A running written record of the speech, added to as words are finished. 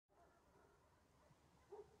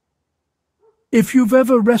If you've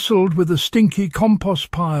ever wrestled with a stinky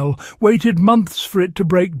compost pile, waited months for it to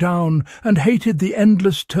break down, and hated the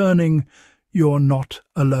endless turning, you're not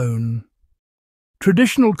alone.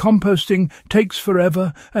 Traditional composting takes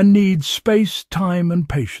forever and needs space, time and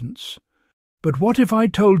patience. But what if I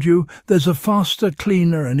told you there's a faster,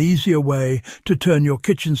 cleaner and easier way to turn your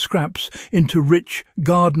kitchen scraps into rich,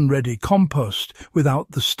 garden-ready compost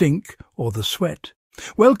without the stink or the sweat?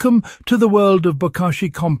 Welcome to the world of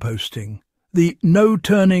Bokashi composting, the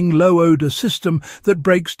no-turning, low-odour system that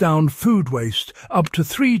breaks down food waste up to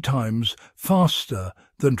 3 times faster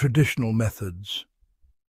than traditional methods.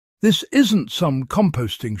 This isn't some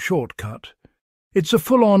composting shortcut. It's a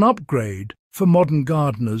full-on upgrade for modern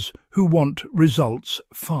gardeners who want results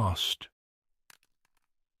fast.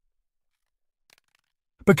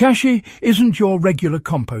 Bokashi isn't your regular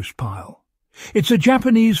compost pile. It's a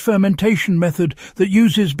Japanese fermentation method that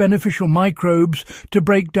uses beneficial microbes to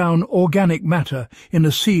break down organic matter in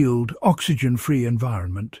a sealed, oxygen-free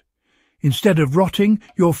environment. Instead of rotting,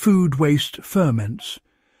 your food waste ferments.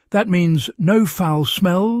 That means no foul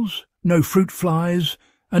smells, no fruit flies,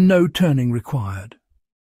 and no turning required.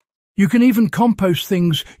 You can even compost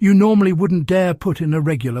things you normally wouldn't dare put in a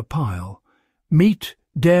regular pile: meat,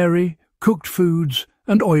 dairy, cooked foods,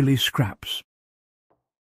 and oily scraps.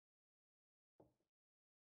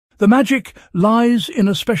 The magic lies in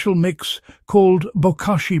a special mix called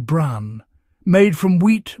Bokashi bran, made from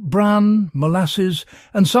wheat, bran, molasses,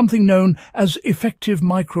 and something known as effective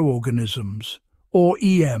microorganisms, or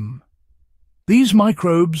EM. These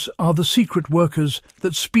microbes are the secret workers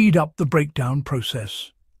that speed up the breakdown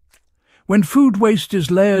process. When food waste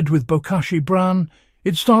is layered with Bokashi bran,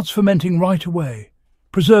 it starts fermenting right away,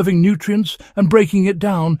 preserving nutrients and breaking it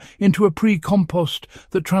down into a pre-compost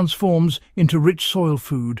that transforms into rich soil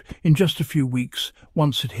food in just a few weeks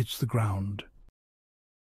once it hits the ground.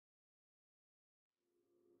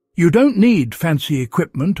 You don't need fancy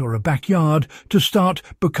equipment or a backyard to start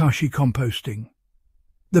Bokashi composting.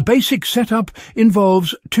 The basic setup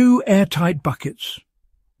involves 2 airtight buckets,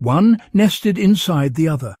 one nested inside the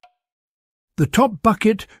other. The top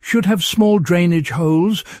bucket should have small drainage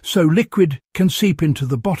holes so liquid can seep into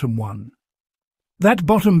the bottom one. That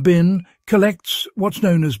bottom bin collects what's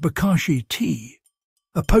known as Bokashi tea,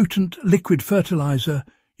 a potent liquid fertilizer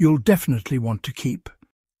you'll definitely want to keep.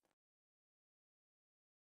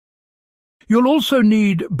 You'll also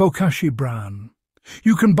need Bokashi bran.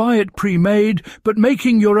 You can buy it pre-made, but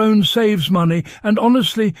making your own saves money, and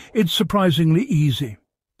honestly, it's surprisingly easy.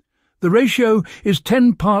 The ratio is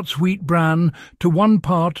 10 parts wheat bran to 1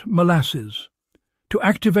 part molasses. To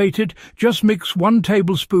activate it, just mix 1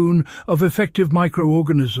 tablespoon of effective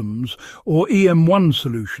microorganisms, or EM1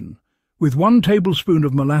 solution, with 1 tablespoon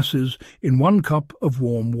of molasses in 1 cup of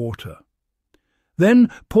warm water.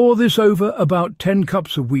 Then pour this over about 10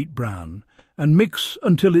 cups of wheat bran, and mix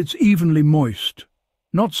until it's evenly moist.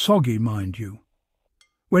 Not soggy, mind you.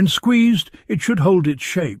 When squeezed, it should hold its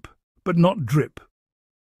shape, but not drip.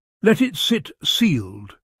 Let it sit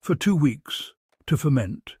sealed for 2 weeks to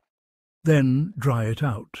ferment. Then dry it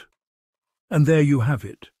out. And there you have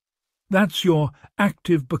it. That's your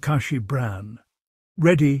active Bokashi bran,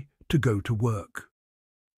 ready to go to work.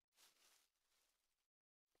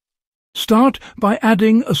 Start by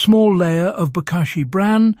adding a small layer of Bokashi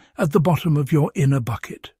bran at the bottom of your inner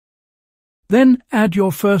bucket. Then add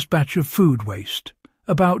your first batch of food waste,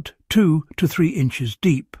 about 2 to 3 inches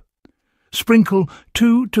deep. Sprinkle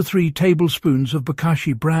 2 to 3 tablespoons of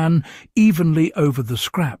Bokashi bran evenly over the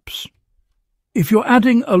scraps. If you're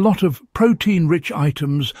adding a lot of protein-rich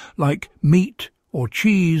items like meat or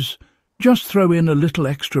cheese, just throw in a little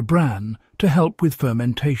extra bran to help with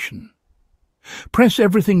fermentation. Press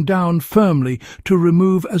everything down firmly to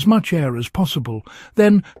remove as much air as possible,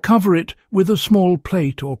 then cover it with a small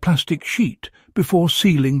plate or plastic sheet before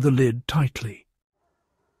sealing the lid tightly.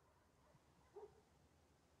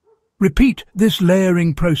 Repeat this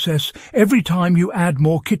layering process every time you add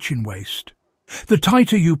more kitchen waste. The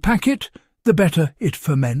tighter you pack it, the better it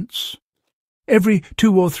ferments. Every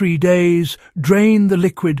 2 or 3 days, drain the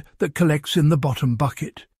liquid that collects in the bottom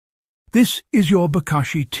bucket. This is your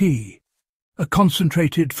Bokashi tea, a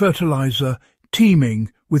concentrated fertilizer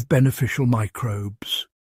teeming with beneficial microbes.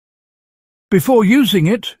 Before using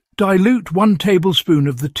it, dilute 1 tablespoon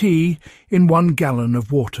of the tea in 1 gallon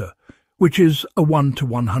of water, which is a 1 to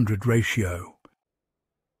 100 ratio.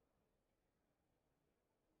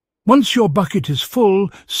 Once your bucket is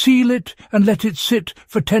full, seal it and let it sit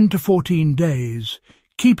for 10 to 14 days.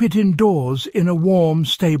 Keep it indoors in a warm,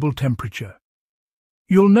 stable temperature.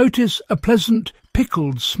 You'll notice a pleasant,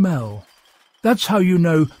 pickled smell. That's how you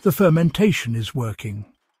know the fermentation is working.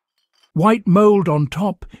 White mold on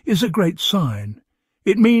top is a great sign.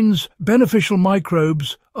 It means beneficial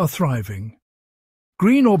microbes are thriving.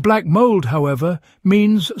 Green or black mold, however,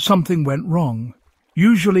 means something went wrong,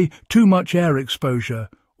 usually too much air exposure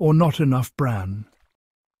or not enough bran.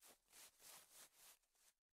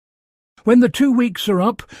 When the 2 weeks are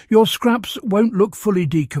up, your scraps won't look fully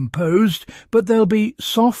decomposed, but they'll be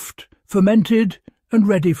soft, fermented, and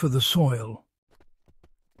ready for the soil.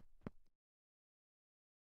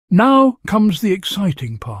 Now comes the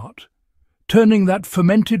exciting part, turning that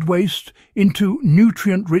fermented waste into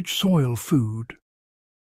nutrient-rich soil food.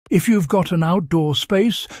 If you've got an outdoor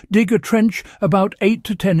space, dig a trench about 8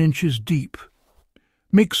 to 10 inches deep.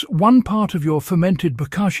 Mix 1 part of your fermented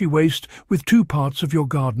bokashi waste with 2 parts of your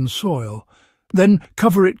garden soil, then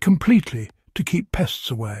cover it completely to keep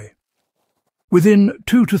pests away. Within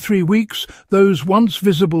 2 to 3 weeks, those once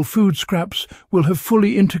visible food scraps will have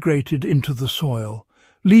fully integrated into the soil,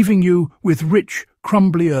 leaving you with rich,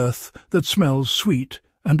 crumbly earth that smells sweet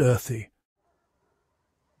and earthy.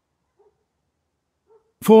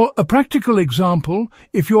 For a practical example,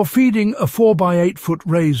 if you're feeding a 4 by 8 foot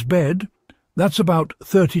raised bed, that's about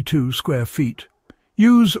 32 square feet,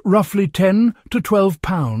 use roughly 10 to 12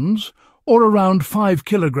 pounds or around 5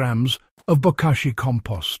 kilograms of bokashi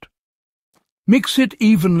compost. Mix it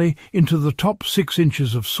evenly into the top 6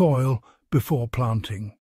 inches of soil before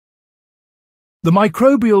planting. The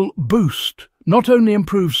microbial boost not only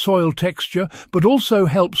improves soil texture but also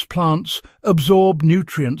helps plants absorb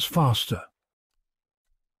nutrients faster.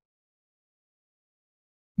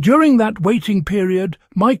 During that waiting period,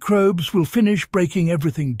 microbes will finish breaking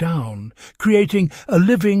everything down, creating a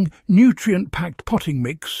living, nutrient-packed potting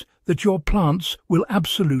mix that your plants will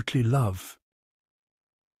absolutely love.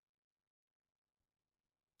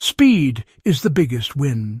 Speed is the biggest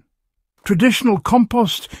win. Traditional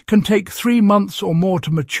compost can take 3 months or more to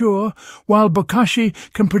mature, while bokashi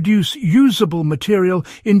can produce usable material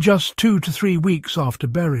in just 2 to 3 weeks after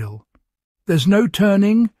burial. There's no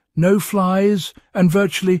turning, no flies, and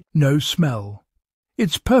virtually no smell.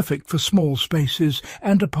 It's perfect for small spaces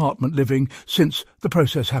and apartment living since the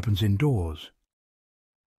process happens indoors.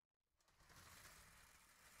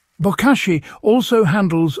 Bokashi also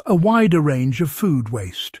handles a wider range of food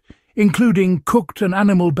waste, including cooked and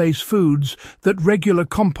animal-based foods that regular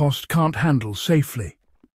compost can't handle safely.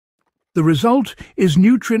 The result is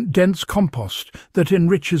nutrient-dense compost that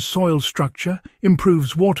enriches soil structure,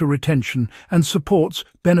 improves water retention, and supports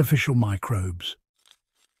beneficial microbes.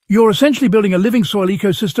 You're essentially building a living soil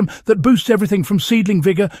ecosystem that boosts everything from seedling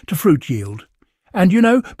vigor to fruit yield. And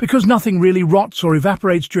because nothing really rots or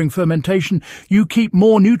evaporates during fermentation, you keep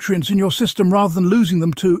more nutrients in your system rather than losing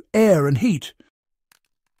them to air and heat.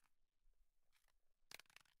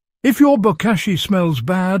 If your bokashi smells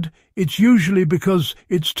bad, it's usually because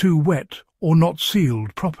it's too wet or not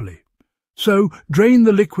sealed properly. So drain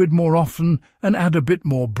the liquid more often and add a bit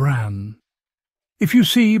more bran. If you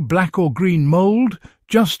see black or green mold,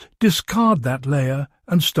 just discard that layer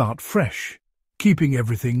and start fresh, keeping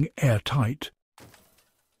everything airtight.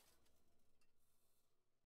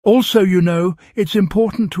 Also, it's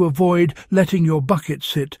important to avoid letting your bucket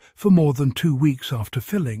sit for more than 2 weeks after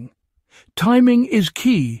filling. Timing is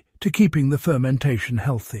key to keeping the fermentation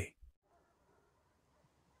healthy.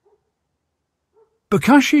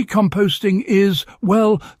 Bokashi composting is,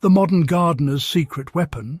 the modern gardener's secret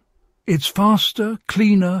weapon. It's faster,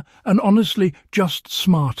 cleaner, and honestly just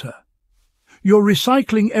smarter. You're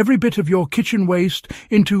recycling every bit of your kitchen waste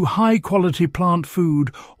into high-quality plant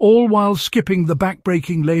food, all while skipping the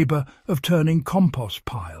back-breaking labour of turning compost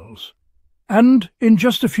piles. And in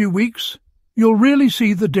just a few weeks, you'll really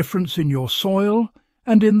see the difference in your soil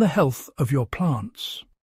and in the health of your plants.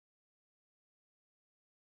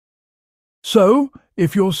 So,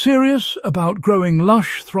 if you're serious about growing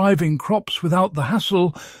lush, thriving crops without the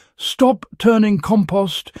hassle, stop turning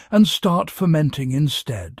compost and start fermenting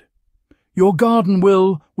instead. Your garden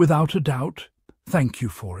will, without a doubt, thank you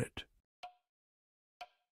for it.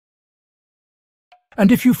 And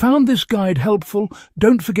if you found this guide helpful,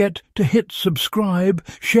 don't forget to hit subscribe,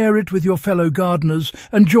 share it with your fellow gardeners,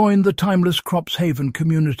 and join the Timeless Crops Haven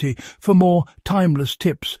community for more timeless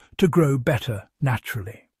tips to grow better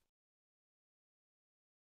naturally.